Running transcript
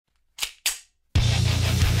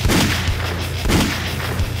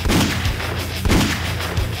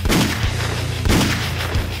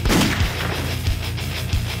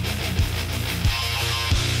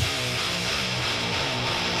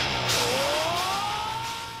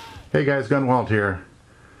Hey guys, Gunwalt here.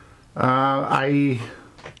 I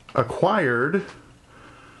acquired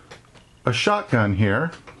a shotgun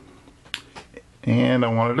here and I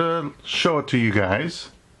wanted to show it to you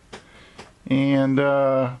guys and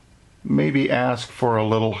maybe ask for a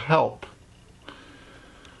little help.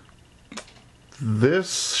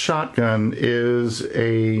 This shotgun is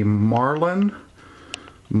a Marlin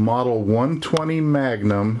Model 120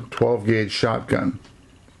 Magnum 12 gauge shotgun.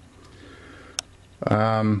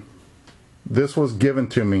 This was given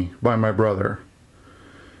to me by my brother.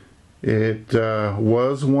 It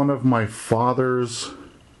was one of my father's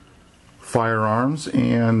firearms,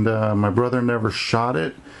 and my brother never shot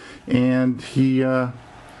it, and he I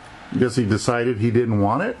guess he decided he didn't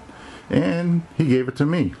want it, and he gave it to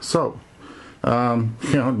me. So you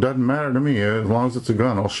know, it doesn't matter to me. As long as it's a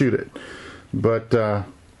gun, I'll shoot it. But I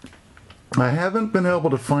haven't been able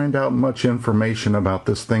to find out much information about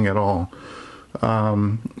this thing at all.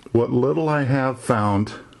 What little I have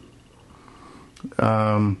found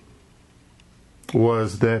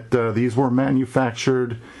was that these were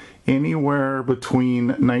manufactured anywhere between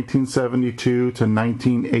 1972 to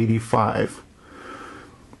 1985.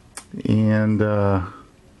 And,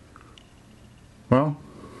 well,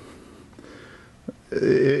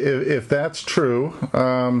 if that's true,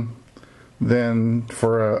 then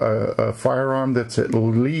for a firearm that's at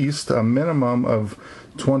least a minimum of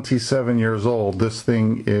 27 years old, this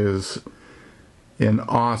thing is in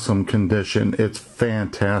awesome condition. It's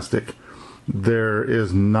fantastic. There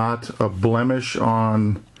is not a blemish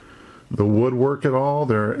on the woodwork at all.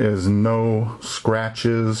 There is no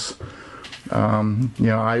scratches. You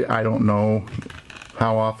know, I don't know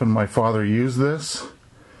how often my father used this,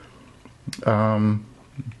 but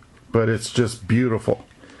it's just beautiful.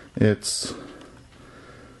 It's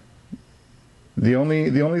the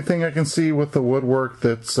only thing I can see with the woodwork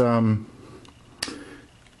that's you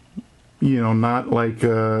know, not like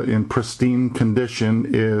in pristine condition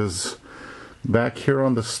is back here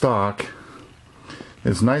on the stock.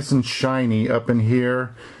 It's nice and shiny up in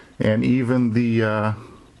here, and even the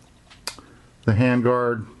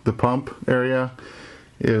handguard, the pump area,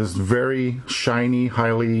 is very shiny,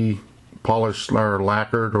 highly polished or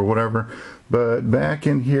lacquered or whatever. But back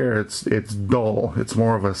in here, it's dull. It's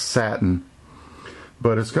more of a satin.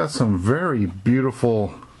 But it's got some very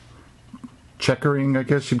beautiful checkering, I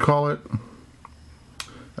guess you'd call it.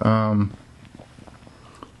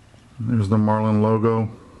 There's the Marlin logo.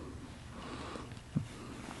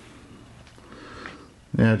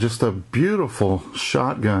 Yeah, just a beautiful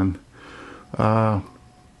shotgun. Yeah,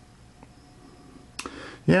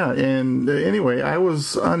 and anyway, I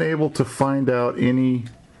was unable to find out any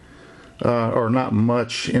or not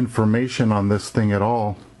much information on this thing at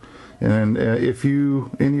all. And if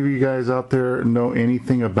any of you guys out there know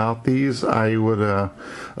anything about these, I would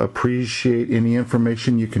appreciate any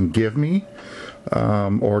information you can give me,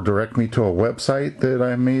 or direct me to a website that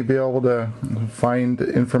I may be able to find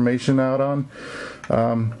information out on.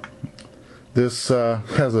 This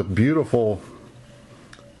has a beautiful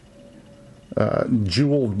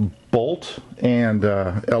jeweled bolt and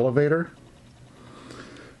elevator.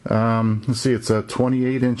 Let's see, it's a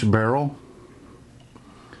 28-inch barrel.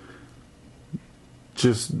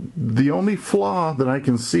 Just the only flaw that I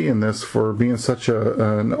can see in this, for being such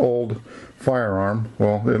an old firearm,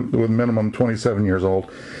 well, with minimum 27 years old,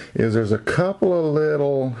 is there's a couple of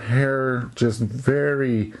little hair, just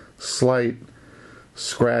very slight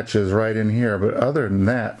scratches right in here. But other than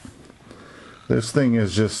that, this thing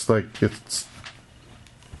is just like, it's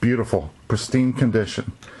beautiful, pristine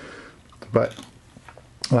condition. But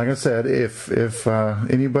like I said, if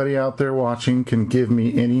anybody out there watching can give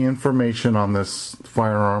me any information on this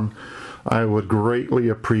firearm, I would greatly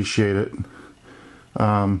appreciate it.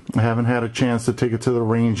 I haven't had a chance to take it to the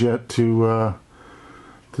range yet to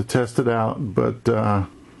test it out, but that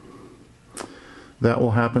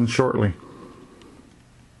will happen shortly.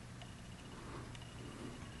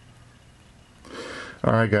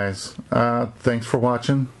 Alright guys, thanks for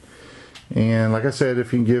watching. And like I said,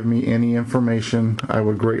 if you can give me any information, I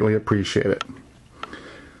would greatly appreciate it.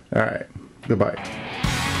 Alright, goodbye.